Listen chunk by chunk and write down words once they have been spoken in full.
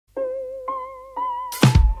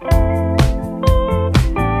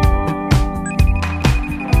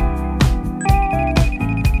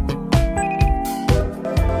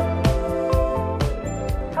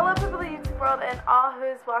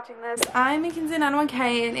watching this. I'm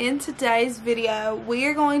Mackenzie91K, and in today's video we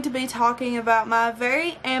are going to be talking about my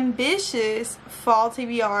very ambitious fall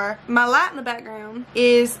TBR. My light in the background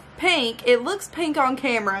is pink. It looks pink on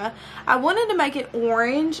camera. I wanted to make it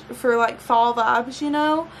orange for like fall vibes, you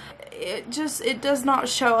know. It does not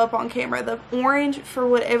show up on camera. The orange, for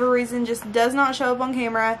whatever reason, just does not show up on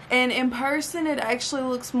camera, and in person it actually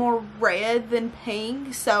looks more red than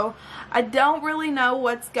pink, so I don't really know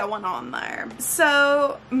what's going on there.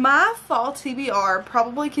 So my fall TBR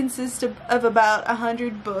probably consists of about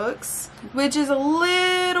 100 books, which is a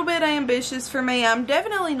little bit ambitious for me. I'm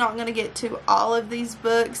definitely not going to get to all of these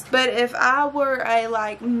books, but if I were a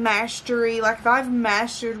if I've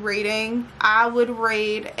mastered reading, I would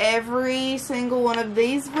read every single one of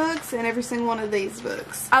these books and every single one of these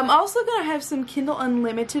books. I'm also going to have some Kindle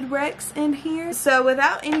Unlimited recs in here. So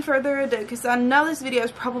without any further ado, because I know this video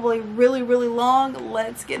is probably really long,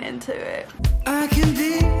 let's get into it. So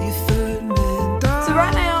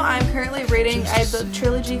right now I'm currently reading a book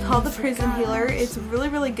trilogy called The Prison Healer. It's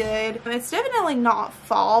really good. It's definitely not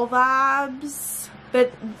fall vibes.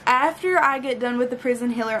 But after I get done with The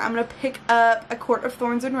Prison Healer, I'm going to pick up A Court of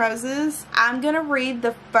Thorns and Roses. I'm going to read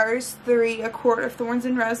the first 3 A Court of Thorns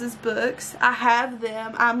and Roses books. I have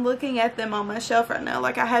them. I'm looking at them on my shelf right now.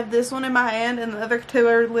 Like, I have this one in my hand and the other 2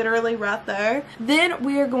 are literally right there. Then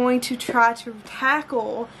we are going to try to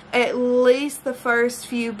tackle at least the first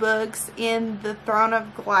few books in the Throne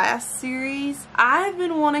of Glass series. I've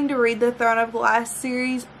been wanting to read the Throne of Glass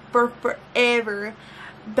series for forever,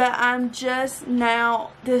 but I'm just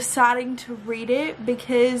now deciding to read it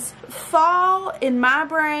because fall, in my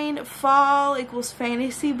brain, fall equals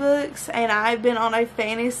fantasy books, and I've been on a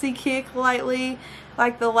fantasy kick lately.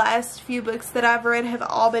 Like, the last few books that I've read have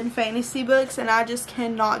all been fantasy books, and I just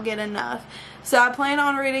cannot get enough. So I plan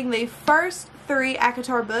on reading the first 3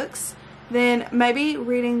 ACOTAR books, then maybe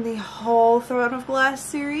reading the whole Throne of Glass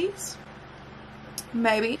series.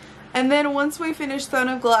 Maybe. And then once we finish Throne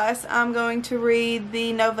of Glass, I'm going to read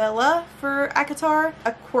the novella for ACOTAR,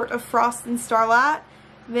 A Court of Frost and Starlight,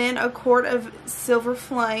 then A Court of Silver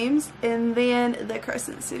Flames, and then the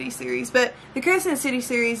Crescent City series. But the Crescent City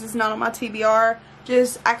series is not on my TBR,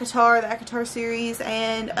 just ACOTAR, the ACOTAR series,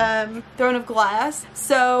 and Throne of Glass.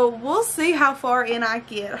 So we'll see how far in I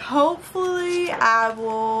get. Hopefully I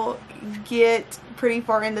will get pretty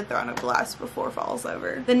far into Throne of Glass before fall's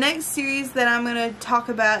over. The next series that I'm going to talk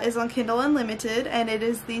about is on Kindle Unlimited, and it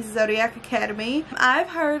is the Zodiac Academy. I've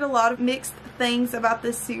heard a lot of mixed things about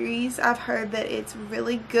this series. I've heard that it's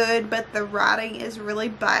really good, but the writing is really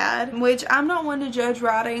bad, which I'm not one to judge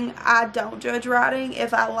writing. I don't judge writing.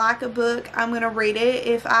 If I like a book, I'm going to read it.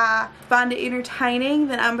 If I find it entertaining,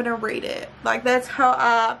 then I'm going to read it. Like, that's how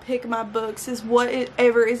I pick my books, is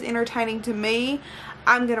whatever is entertaining to me,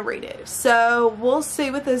 I'm gonna read it. So we'll see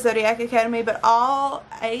with the Zodiac Academy, but all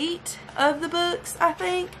 8 of the books, I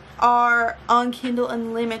think, are on Kindle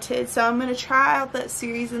Unlimited. So I'm gonna try out that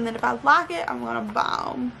series, and then if I like it, I'm gonna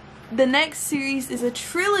buy them. The next series is a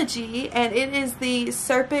trilogy, and it is the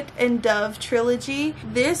Serpent and Dove trilogy.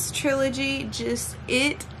 This trilogy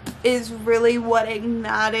it is really what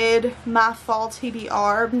ignited my fall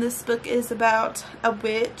TBR. This book is about a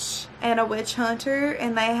witch and a witch hunter,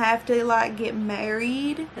 and they have to like get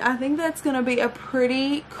married. I think that's gonna be a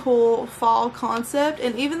pretty cool fall concept,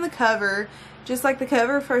 and even the cover, just like the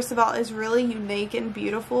cover, first of all, is really unique and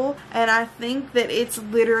beautiful, and I think that it's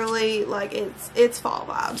literally like it's fall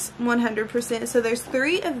vibes 100%. So there's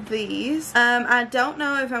 3 of these. I don't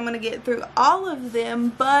know if I'm gonna get through all of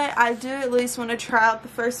them, but I do at least want to try out the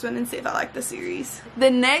first one and see if I like the series.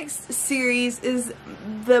 The next series is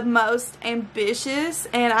the most ambitious,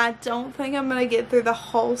 and I don't think I'm gonna get through the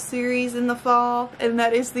whole series in the fall, and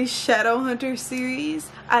that is the Shadowhunter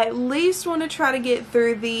series. I at least want to try to get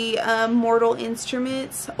through the Mortal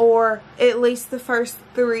Instruments, or at least the first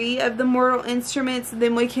 3 of the Mortal Instruments.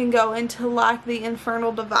 Then we can go into like the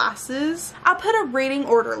Infernal Devices. I put a reading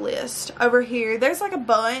order list over here. There's like a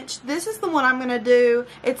bunch. This is the one I'm gonna do.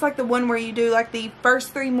 It's like the one where you do like the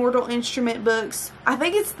first 3 Mortal Instrument books. I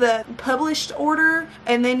think it's the published order,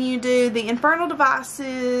 and then you do the Infernal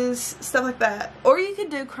Devices, stuff like that. Or you could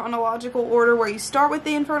do chronological order where you start with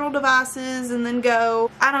the Infernal Devices and then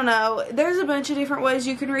go, I don't know. There's a bunch of different ways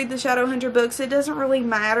you can read the Shadowhunter books. It doesn't really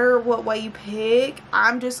matter what way you pick.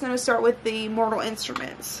 I'm just going to start with the Mortal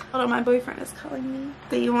Instruments. Hold on, my boyfriend is calling me.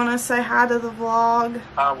 Do you want to say hi to the vlog?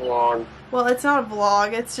 Hi, vlog. Well, it's not a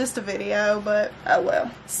vlog, it's just a video, but oh well.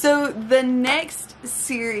 So the next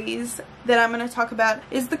series that I'm going to talk about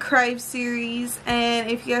is the Crave series, and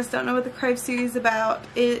if you guys don't know what the Crave series is about,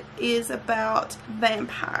 it is about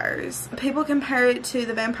vampires. People compare it to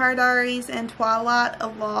the Vampire Diaries and Twilight a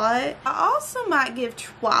lot. I also might give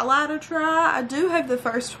Twilight a try. I do have the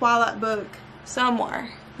first Twilight book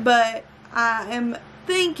somewhere, but I am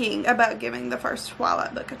thinking about giving the first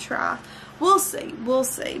Twilight book a try. We'll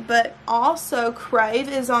see, but also Crave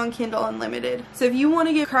is on Kindle Unlimited. So if you want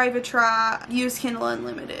to give Crave a try, use Kindle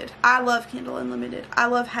Unlimited. I love Kindle Unlimited. I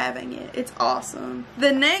love having it. It's awesome.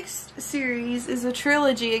 The next series is a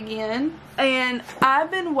trilogy again, and I've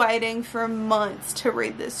been waiting for months to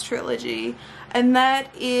read this trilogy, and that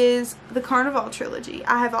is the Carnival trilogy.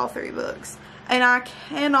 I have all 3 books. And I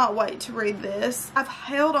cannot wait to read this. I've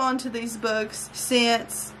held on to these books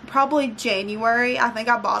since probably January. I think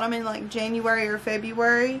I bought them in like January or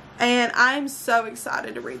February. And I'm so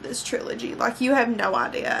excited to read this trilogy. Like, you have no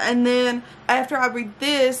idea. And then after I read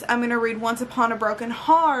this, I'm going to read Once Upon a Broken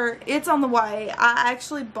Heart. It's on the way. I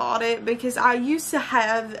actually bought it because I used to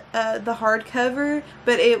have the hardcover,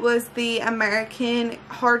 but it was the American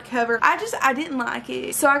hardcover. I didn't like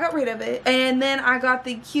it, so I got rid of it. And then I got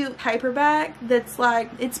the cute paperback that's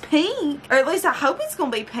like, it's pink, or at least I hope it's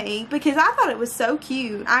gonna be pink, because I thought it was so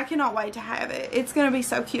cute. I cannot wait to have it. It's gonna be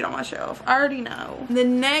so cute on my shelf. I already know. The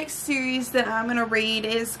next series that I'm gonna read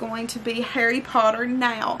is going to be Harry Potter.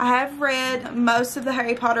 Now, I have read most of the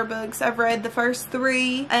Harry Potter books. I've read the first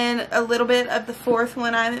 3 and a little bit of the 4th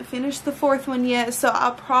one. I haven't finished the 4th one yet, so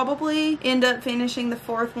I'll probably end up finishing the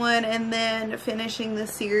 4th one and then finishing the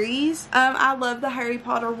series. I love the Harry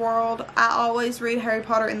Potter world. I always read Harry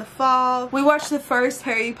Potter in the fall. We watched the first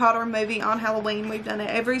Harry Potter movie on Halloween. We've done it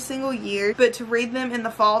every single year, but to read them in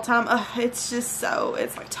the fall time, it's just so,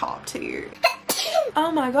 it's like top tier.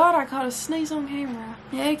 Oh my god, I caught a sneeze on camera.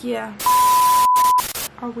 Heck yeah.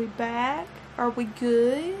 Are we back? Are we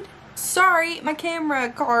good? Sorry, my camera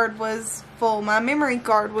card was full. My memory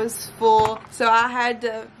card was full, so I had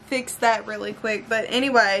to fix that really quick. But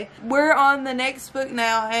anyway, we're on the next book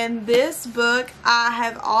now, and this book I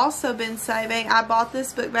have also been saving. I bought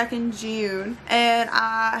this book back in June, and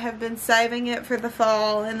I have been saving it for the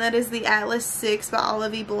fall, and that is The Atlas 6 by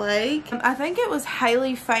Olivia Blake. I think it was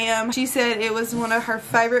Haley Pham. She said it was one of her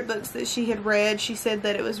favorite books that she had read. She said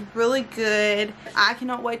that it was really good. I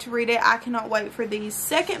cannot wait to read it. I cannot wait for the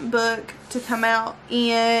second book to come out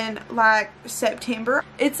in like September.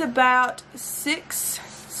 It's about 6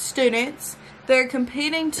 students. They're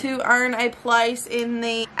competing to earn a place in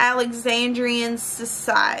the Alexandrian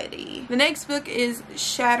Society. The next book is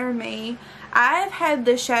Shatter Me. I've had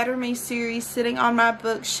the Shatter Me series sitting on my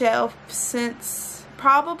bookshelf since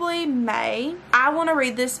probably May. I want to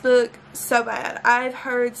read this book so bad. I've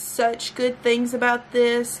heard such good things about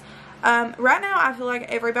this. Right now I feel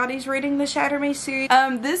like everybody's reading the Shatter Me series.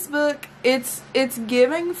 This book, it's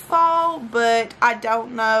giving fall, but I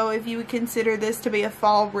don't know if you would consider this to be a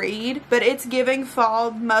fall read. But it's giving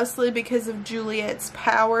fall mostly because of Juliet's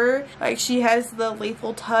power. Like, she has the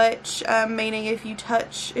lethal touch, meaning if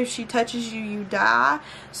she touches you, you die.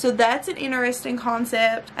 So that's an interesting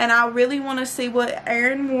concept, and I really want to see what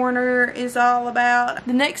Aaron Warner is all about.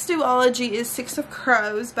 The next duology is Six of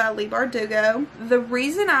Crows by Leigh Bardugo. The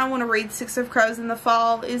reason I want to read Six of Crows in the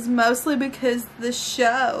fall is mostly because the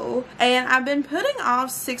show, and I've been putting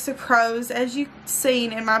off Six of Crows, as you've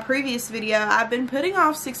seen in my previous video. I've been putting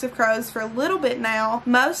off Six of Crows for a little bit now,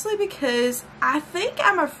 mostly because I think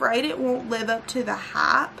I'm afraid it won't live up to the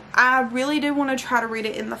hype. I really do want to try to read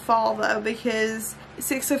it in the fall though, because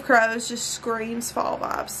Six of Crows just screams fall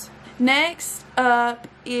vibes. Next up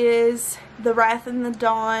is The Wrath and the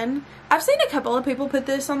Dawn. I've seen a couple of people put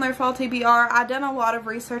this on their fall TBR. I've done a lot of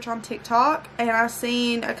research on TikTok, and I've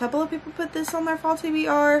seen a couple of people put this on their fall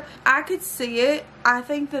TBR. I could see it. I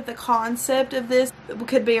think that the concept of this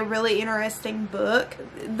could be a really interesting book.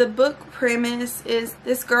 The book premise is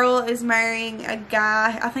this girl is marrying a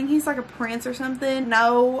guy. I think he's like a prince or something.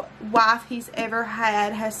 No wife he's ever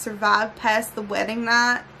had has survived past the wedding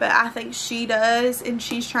night, but I think she does, and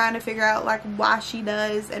she's trying to figure out like why she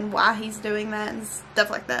does and why he's doing that and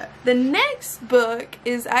stuff like that. The next book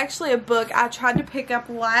is actually a book I tried to pick up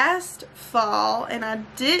last fall, and I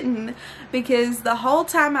didn't, because the whole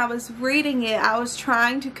time I was reading it I was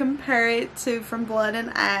trying to compare it to From Blood and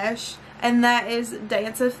Ash, and that is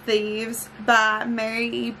Dance of Thieves by Mary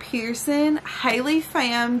E. Pearson. Haley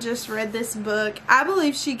Pham just read this book. I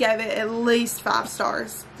believe she gave it at least 5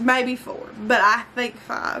 stars, maybe 4, but I think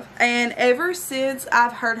 5. And ever since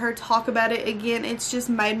I've heard her talk about it again, it's just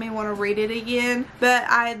made me want to read it again. But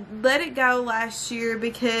I let it go last year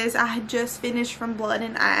because I had just finished From Blood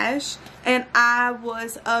and Ash, and I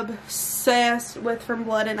was obsessed with From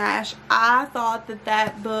Blood and Ash. I thought that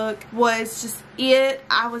that book was just it.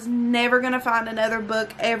 I was never going to find another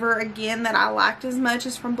book ever again that I liked as much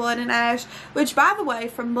as From Blood and Ash, which, by the way,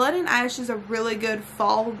 From Blood and Ash is a really good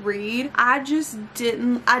fall read. I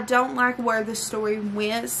don't like where the story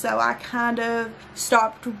went, so I kind of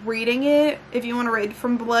stopped reading it. If you want to read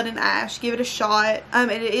From Blood and Ash, give it a shot.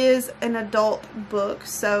 It is an adult book,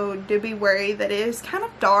 so do be wary that it is kind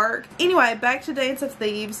of dark. Anyway, back to Dance of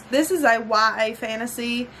Thieves. This is a YA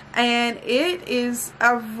fantasy, and it is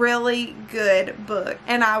a really good book.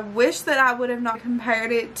 And I wish that I would have not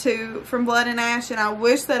compared it to From Blood and Ash, and I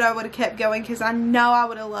wish that I would have kept going because I know I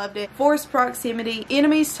would have loved it. Forced proximity,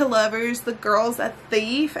 enemies to lovers, the girl's a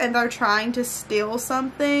thief and they're trying to steal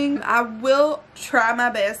something. I will try my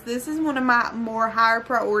best. This is one of my more higher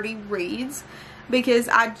priority reads because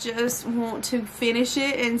I just want to finish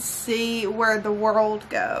it and see where the world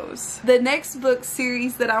goes. The next book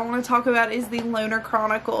series that I want to talk about is the Lunar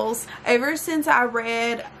Chronicles. Ever since I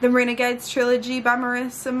read the Renegades trilogy by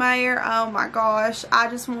Marissa Mayer, oh my gosh, I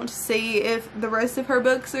just want to see if the rest of her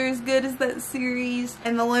books are as good as that series.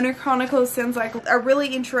 And the Lunar Chronicles sounds like a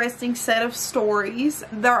really interesting set of stories.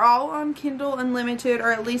 They're all on Kindle Unlimited,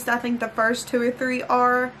 or at least I think the first 2 or 3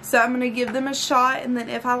 are. So I'm going to give them a shot, and then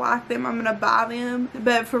if I like them, I'm going to buy them.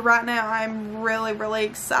 But for right now, I'm really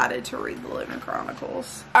excited to read the Lunar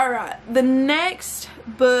Chronicles. Alright, the next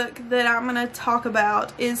book that I'm going to talk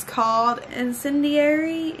about is called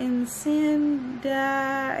Incendiary.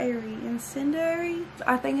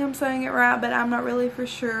 I think I'm saying it right, but I'm not really for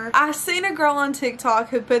sure. I seen a girl on TikTok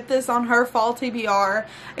who put this on her fall TBR,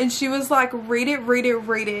 and she was like, read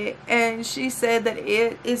it, and she said that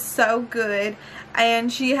it is so good.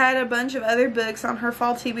 And she had a bunch of other books on her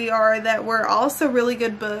fall TBR that were also really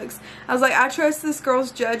good books. I was like, I trust this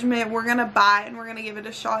girl's judgment. We're going to buy it and we're going to give it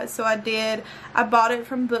a shot. So I did. I bought it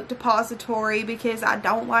from Book Depository because I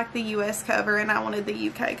don't like the US cover and I wanted the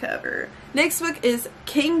UK cover. Next book is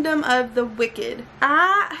Kingdom of the Wicked.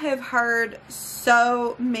 I have heard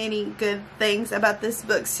so many good things about this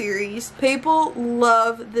book series. People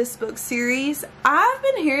love this book series. I've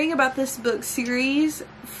been hearing about this book series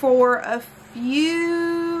for a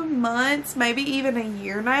few months, maybe even a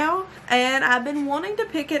year now, and I've been wanting to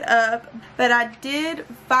pick it up, but I did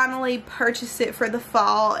finally purchase it for the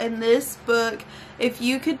fall. And this book, if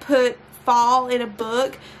you could put fall in a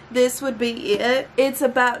book, this would be it. It's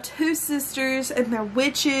about 2 sisters and they're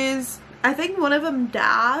witches. I think one of them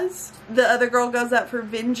dies. The other girl goes out for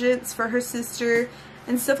vengeance for her sister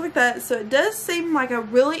and stuff like that. So it does seem like a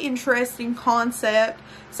really interesting concept.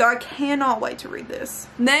 So I cannot wait to read this.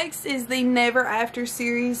 Next is the Never After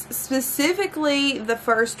series, specifically the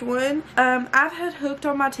first one. I've had Hooked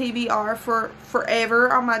on my TBR for forever,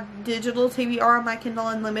 on my digital TBR on my Kindle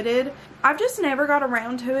Unlimited. I've just never got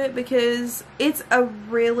around to it because it's a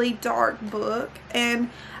really dark book, and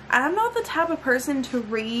I'm not the type of person to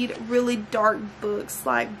read really dark books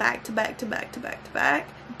like back to back to back to back to back.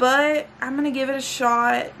 But I'm going to give it a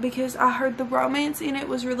shot because I heard the romance in it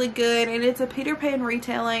was really good, and it's a Peter Pan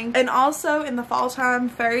retelling. And also in the fall time,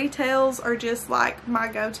 fairy tales are just like my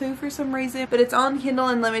go-to for some reason. But it's on Kindle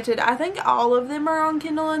Unlimited. I think all of them are on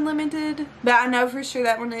Kindle Unlimited, but I know for sure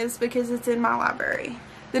that one is because it's in my library.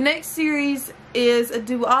 The next series is a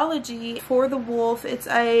duology, For the Wolf. It's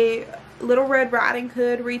a Little Red Riding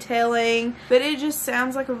Hood retelling, but it just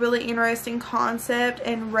sounds like a really interesting concept,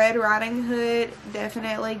 and Red Riding Hood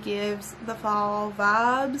definitely gives the fall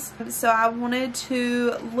vibes. So I wanted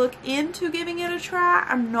to look into giving it a try.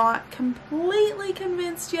 I'm not completely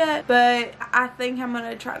convinced yet, but I think I'm going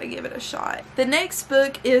to try to give it a shot. The next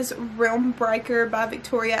book is Realm Breaker by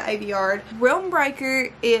Victoria Aveyard. Realm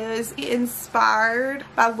Breaker is inspired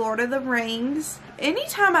by Lord of the Rings.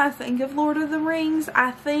 Anytime I think of Lord of the Rings,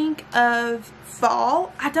 I think of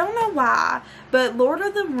fall. I don't know why, but Lord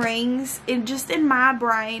of the Rings, it just in my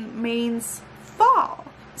brain means fall.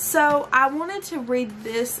 So I wanted to read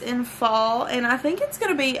this in fall, and I think it's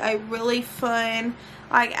going to be a really fun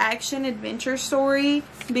like action adventure story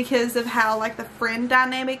because of how like the friend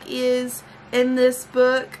dynamic is in this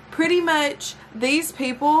book. Pretty much these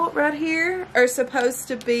people right here are supposed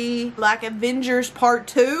to be like Avengers Part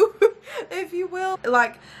 2. if you will.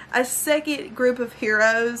 Like a second group of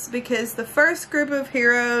heroes, because the first group of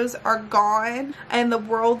heroes are gone and the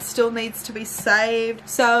world still needs to be saved.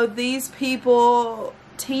 So these people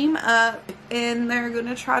team up and they're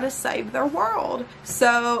gonna try to save their world.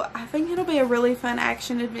 So I think it'll be a really fun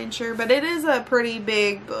action adventure, but it is a pretty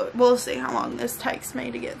big book. We'll see how long this takes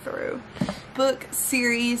me to get through. Book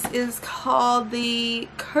series is called the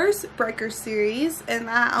Curse Breaker series, and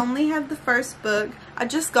I only have the first book. I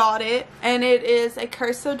just got it, and it is A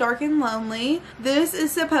Curse So Dark and Lonely. This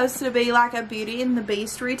is supposed to be like a Beauty and the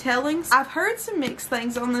Beast retelling. I've heard some mixed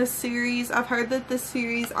things on this series. I've heard that this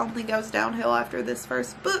series only goes downhill after this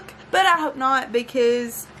first book, but I hope not,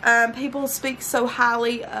 because people speak so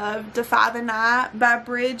highly of Defy the Night by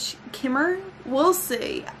Bridge Kimmer. We'll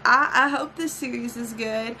see. I hope this series is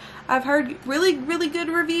good. I've heard really good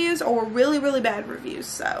reviews or really bad reviews.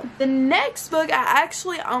 So the next book, I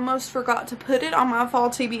actually almost forgot to put it on my fall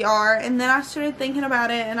TBR, and then I started thinking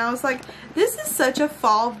about it and I was like, this is such a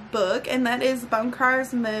fall book, and that is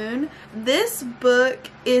Bonecryer's Moon. This book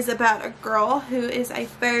is about a girl who is a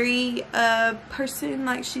fairy person.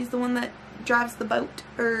 Like, she's the one that drives the boat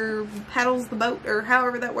or paddles the boat or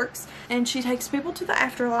however that works, and she takes people to the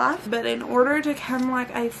afterlife. But in order to become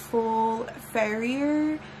like a full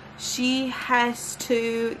farrier, she has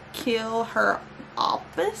to kill her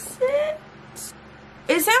opposite.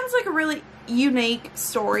 It sounds like a really unique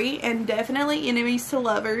story, and definitely enemies to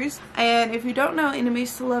lovers. And if you don't know,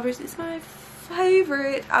 enemies to lovers is my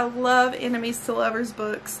favorite. I love enemies to lovers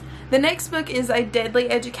books. The next book is A Deadly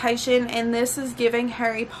Education, and this is giving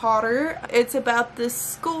Harry Potter. It's about this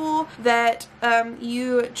school that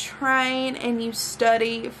you train and you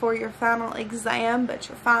study for your final exam, but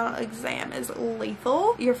your final exam is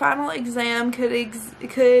lethal. Your final exam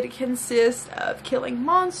could consist of killing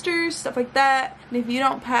monsters, stuff like that, and if you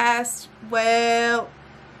don't pass, well,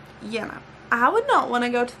 you know. I would not want to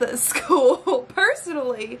go to that school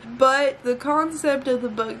personally, but the concept of the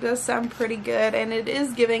book does sound pretty good, and it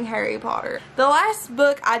is giving Harry Potter. The last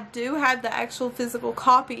book, I do have the actual physical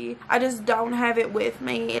copy, I just don't have it with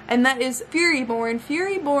me, and that is Furyborn.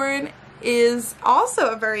 Furyborn is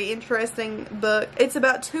also a very interesting book. It's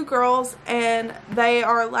about two girls, and they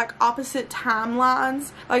are like opposite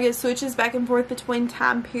timelines. Like, it switches back and forth between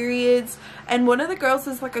time periods, and one of the girls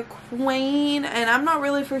is like a queen, and I'm not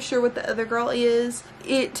really for sure what the other girl is.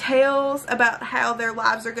 It tells about how their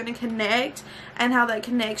lives are going to connect, and how that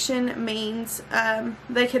connection means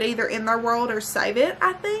they could either end their world or save it,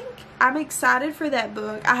 I think. I'm excited for that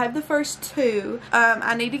book. I have the first two.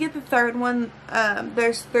 I need to get the third one.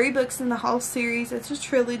 There's 3 books in the whole series. It's a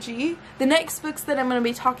trilogy. The next books that I'm going to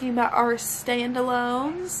be talking about are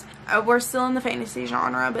standalones. We're still in the fantasy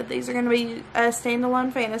genre, but these are going to be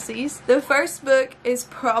standalone fantasies. The first book is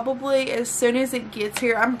probably, as soon as it gets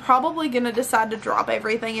here, I'm probably going to decide to drop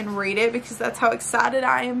everything and read it, because that's how excited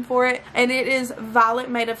I am for it. And it is Violet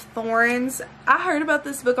Made of Thorns. I heard about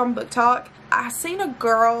this book on Book Talk. I seen a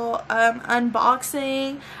girl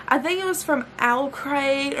unboxing. I think it was from Owl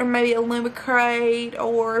Crate or maybe Illumicrate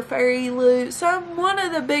or Fairy Loot, one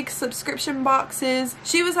of the big subscription boxes.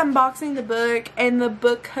 She was unboxing the book, and the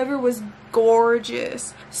book cover was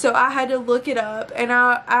gorgeous, so I had to look it up, and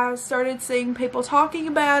I started seeing people talking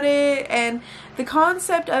about it, and the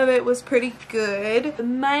concept of it was pretty good. The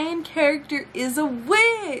main character is a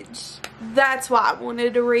witch. That's why I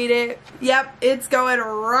wanted to read it. Yep, it's going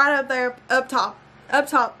right up there, up top,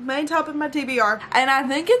 main top of my TBR, and I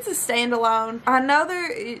think it's a standalone. I know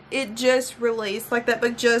it just released, like that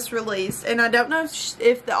book just released, and I don't know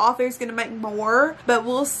if the author's gonna make more, but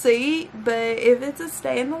we'll see. But if it's a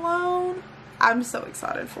standalone, I'm so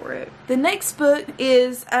excited for it. The next book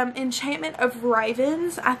is Enchantment of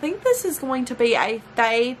Ravens. I think this is going to be a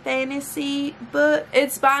fae fantasy book.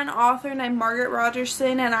 It's by an author named Margaret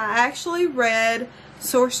Rogerson, and I actually read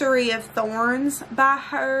Sorcery of Thorns by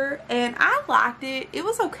her, and I liked it. It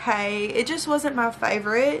was okay. It just wasn't my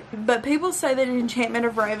favorite, but people say that Enchantment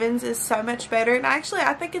of Ravens is so much better, and actually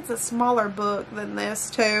I think it's a smaller book than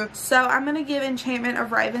this too. So I'm gonna give Enchantment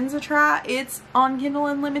of Ravens a try. It's on Kindle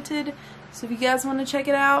Unlimited, so if you guys want to check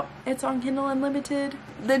it out, it's on Kindle Unlimited.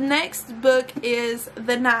 The next book is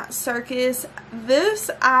The Night Circus. This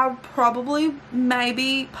I probably,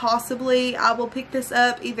 maybe, possibly, I will pick this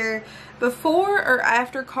up either before or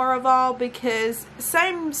after Caraval, because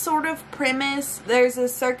same sort of premise. There's a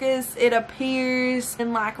circus, it appears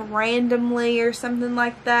and like randomly or something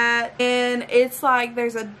like that, and it's like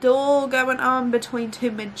there's a duel going on between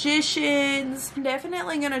 2 magicians. I'm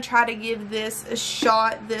definitely gonna try to give this a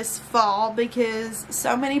shot this fall, because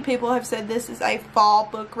so many people have said this is a fall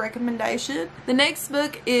book recommendation. The next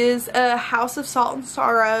book is House of Salt and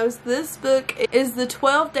Sorrows. This book is the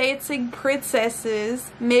 12 Dancing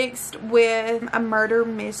Princesses mixed with a murder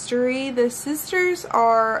mystery. The sisters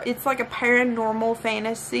are, it's like a paranormal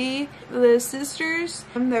fantasy. The sisters,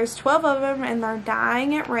 there's 12 of them and they're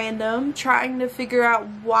dying at random, trying to figure out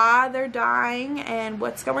why they're dying and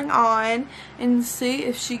what's going on and see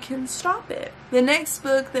if she can stop it. The next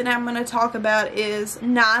book that I'm going to talk about is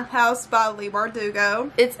Ninth House by Leigh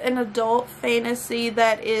Bardugo. It's an adult fantasy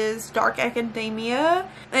that is dark academia,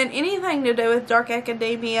 and anything to do with dark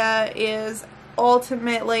academia is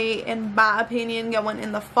ultimately, in my opinion, going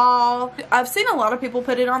in the fall. I've seen a lot of people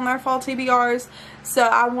put it on their fall TBRs, so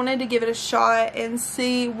I wanted to give it a shot and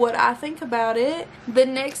see what I think about it. The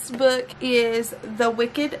next book is The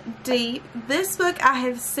Wicked Deep. This book I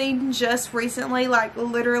have seen just recently, like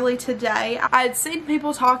literally today. I had seen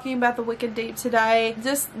people talking about The Wicked Deep today.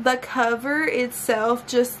 Just the cover itself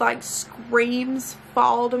just like screams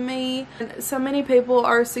fall to me. And so many people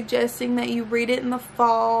are suggesting that you read it in the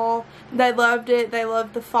fall. They loved it. They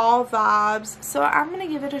loved the fall vibes. So I'm going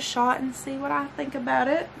to give it a shot and see what I think about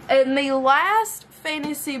it. And the last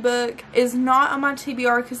fantasy book is not on my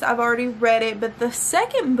TBR because I've already read it, but the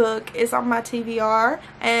second book is on my TBR,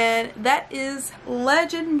 and that is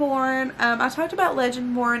Legendborn. I talked about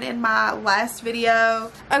Legendborn in my last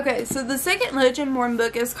video. Okay, so the second Legendborn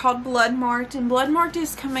book is called Bloodmarked, and Bloodmarked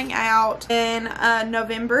is coming out in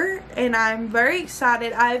November, and I'm very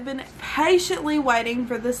excited. I've been patiently waiting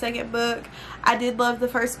for the second book. I did love the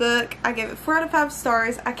first book. I gave it 4 out of 5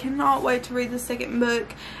 stars. I cannot wait to read the second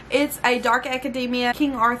book. It's a dark academia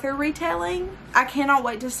King Arthur retelling. I cannot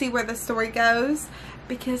wait to see where the story goes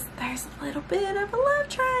because there's a little bit of a love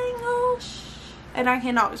triangle. And I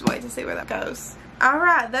cannot wait to see where that goes.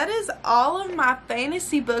 Alright, that is all of my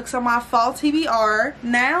fantasy books on my fall TBR.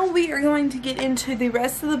 Now we are going to get into the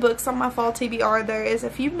rest of the books on my fall TBR. There is a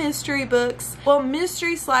few mystery books. Well,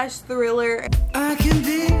 mystery slash thriller.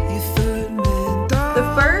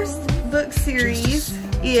 The first book series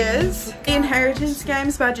is Inheritance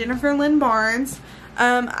Games by Jennifer Lynn Barnes.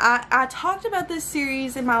 I talked about this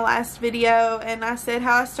series in my last video, and I said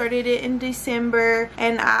how I started it in December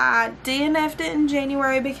and I DNF'd it in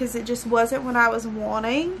January because it just wasn't what I was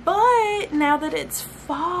wanting. But now that it's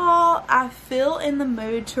fall, I feel in the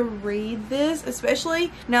mood to read this,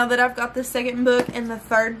 especially now that I've got the second book and the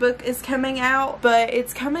third book is coming out. But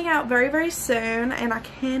it's coming out very, very soon, and I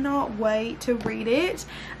cannot wait to read it.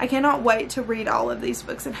 I cannot wait to read all of these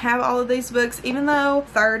books and have all of these books, even though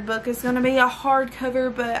third book is going to be a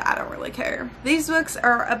hardcover, but I don't really care. These books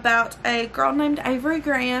are about a girl named Avery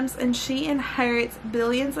Grams, and she inherits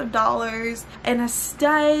billions of dollars, an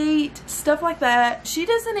estate, stuff like that. She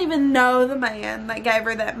doesn't even know the man that gave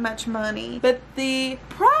her that much money, but the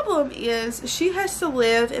problem is she has to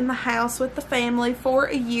live in the house with the family for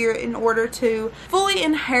a year in order to fully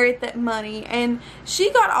inherit that money, and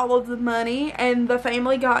she got all of the money and the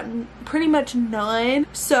family got pretty much none,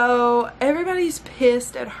 so everybody's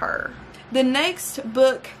pissed at her. The next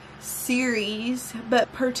book series,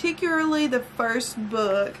 but particularly the first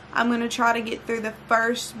book, I'm going to try to get through the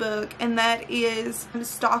first book, and that is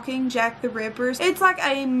Stalking Jack the Ripper. It's like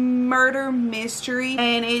a murder mystery,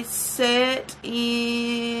 and it's set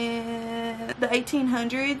in the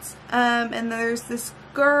 1800s, and there's this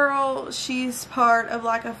girl, she's part of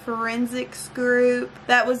like a forensics group.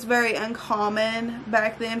 That was very uncommon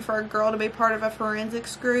back then for a girl to be part of a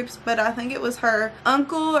forensics group, but I think it was her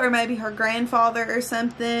uncle or maybe her grandfather or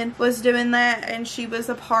something was doing that, and she was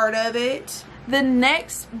a part of it. The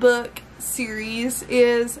next book series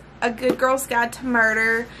is A Good Girl's Guide to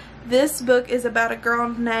Murder. This book is about a girl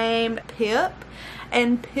named Pip,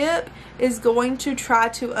 and Pip is going to try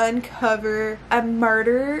to uncover a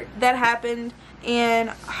murder that happened in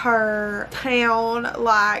her town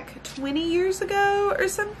like 20 years ago or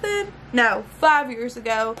something. No, 5 years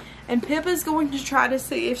ago. And Pip is going to try to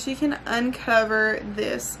see if she can uncover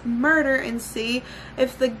this murder and see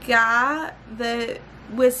if the guy that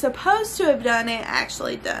was supposed to have done it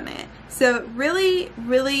actually done it. So really,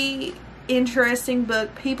 really interesting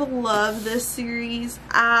book. People love this series.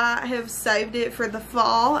 I have saved it for the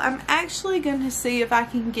fall. I'm actually going to see if I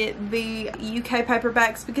can get the UK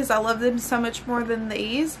paperbacks because I love them so much more than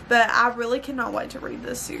these, but I really cannot wait to read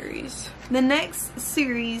this series. The next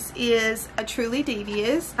series is A Truly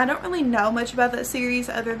Devious. I don't really know much about that series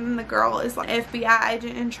other than the girl is like an FBI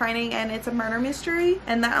agent in training and it's a murder mystery,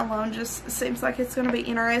 and that alone just seems like it's going to be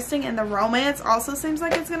interesting, and the romance also seems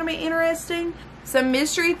like it's going to be interesting. Some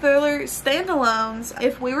mystery thriller standalones.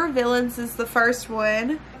 If We Were Villains is the first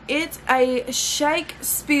one. It's a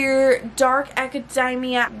Shakespeare dark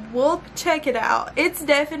academia. We'll check it out. It's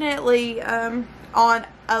definitely on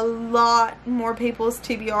a lot more people's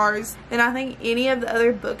TBRs than I think any of the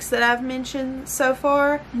other books that I've mentioned so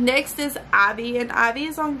far. Next is Ivy, and Ivy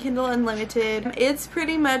is on Kindle Unlimited. It's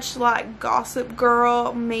pretty much like Gossip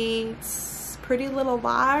Girl meets Pretty Little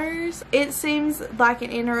Liars. It seems like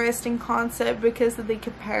an interesting concept because of the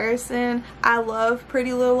comparison. I love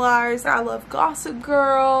Pretty Little Liars. I love Gossip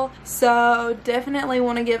Girl. So definitely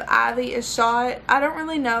want to give Ivy a shot. I don't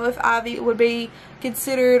really know if Ivy would be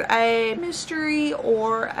considered a mystery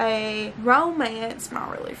or a romance,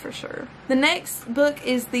 not really for sure. The next book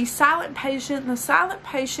is The Silent Patient. The Silent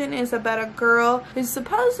Patient is about a girl who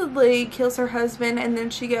supposedly kills her husband and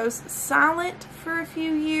then she goes silent for a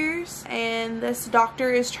few years, and this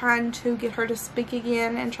doctor is trying to get her to speak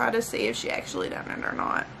again and try to see if she actually done it or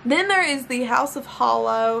not. Then there is The House of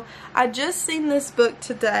Hollow. I just seen this book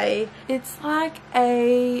today. It's like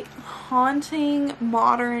a haunting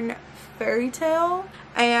modern fairy tale.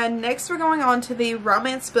 And next we're going on to the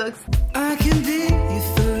romance books.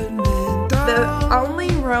 The only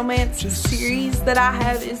romance series that I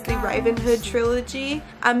have is the Ravenhood trilogy.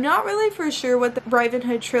 I'm not really for sure what the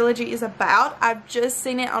Ravenhood trilogy is about. I've just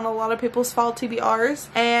seen it on a lot of people's fall TBRs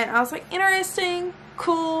and I was like, interesting,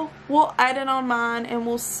 cool, we'll add it on mine and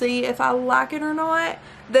we'll see if I like it or not.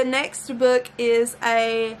 The next book is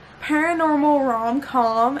a paranormal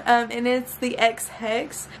rom-com and it's The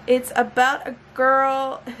Ex-Hex. It's about a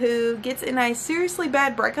girl who gets in a seriously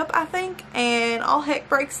bad breakup, I think, and all heck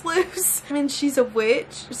breaks loose. I mean, she's a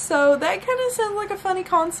witch, so that kind of sounds like a funny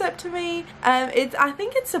concept to me. I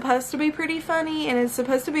think it's supposed to be pretty funny and it's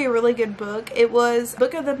supposed to be a really good book. It was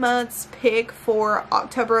Book of the Month's pick for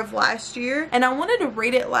October of last year and I wanted to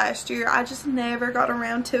read it last year. I just never got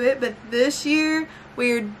around to it, but this year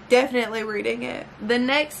we're definitely reading it. The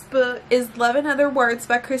next book is Love and Other Words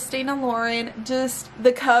by Christina Lauren. Just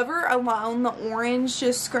the cover alone, the orange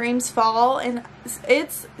just screams fall, and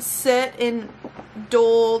it's set in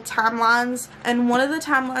dual timelines and one of the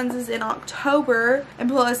timelines is in October, and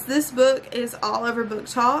plus this book is all over Book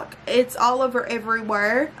Talk. It's all over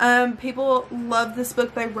everywhere. People love this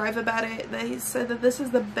book. They rave about it. They say that this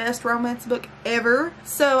is the best romance book ever,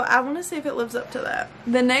 so I want to see if it lives up to that.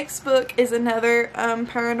 The next book is another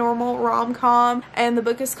paranormal rom-com and the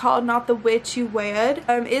book is called Not the Witch You Wed.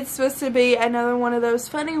 It's supposed to be another one of those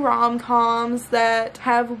funny rom-coms that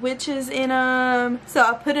have witches in them, so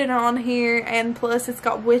I put it on here, and plus it's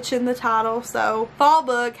got witch in the title, so fall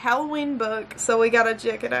book, Halloween book, so we gotta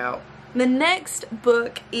check it out. The next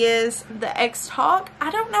book is The X-Talk.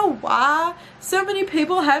 I don't know why so many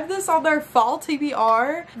people have this on their fall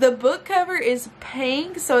TBR. The book cover is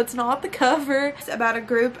pink, so it's not the cover. It's about a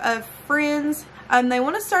group of friends. They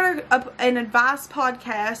want to start an advice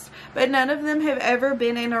podcast, but none of them have ever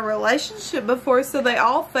been in a relationship before, so they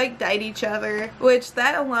all fake date each other, which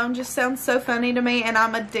that alone just sounds so funny to me, and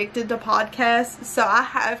I'm addicted to podcasts, so I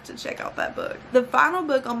have to check out that book. The final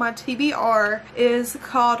book on my TBR is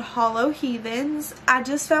called Hollow Heathens. I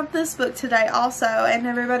just found this book today also, and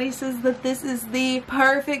everybody says that this is the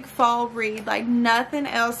perfect fall read. Like, nothing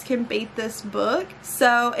else can beat this book.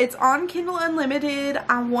 So it's on Kindle Unlimited.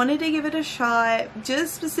 I wanted to give it a shot,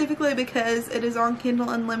 just specifically because it is on Kindle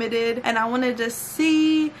Unlimited and I wanted to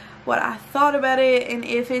see what I thought about it and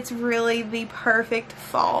if it's really the perfect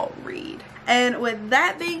fall read. And with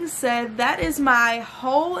that being said, that is my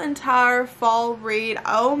whole entire fall read.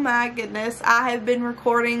 Oh my goodness, I have been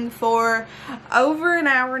recording for over an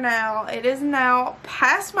hour now. It is now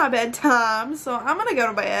past my bedtime, so I'm gonna go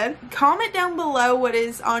to bed. Comment down below what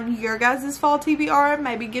is on your guys' fall TBR.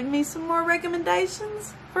 Maybe give me some more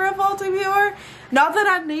recommendations for a fall TBR. Not that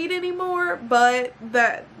I need any more, but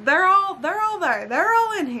that they're all there. They're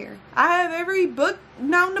all in here. I have every book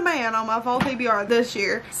known to man on my fall TBR this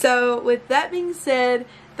year. So with that being said,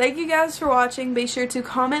 thank you guys for watching. Be sure to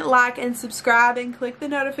comment, like, and subscribe, and click the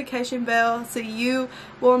notification bell so you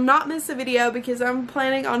will not miss a video, because I'm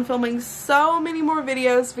planning on filming so many more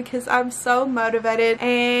videos because I'm so motivated.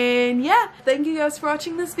 And yeah, thank you guys for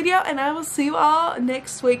watching this video, and I will see you all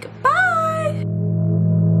next week. Bye!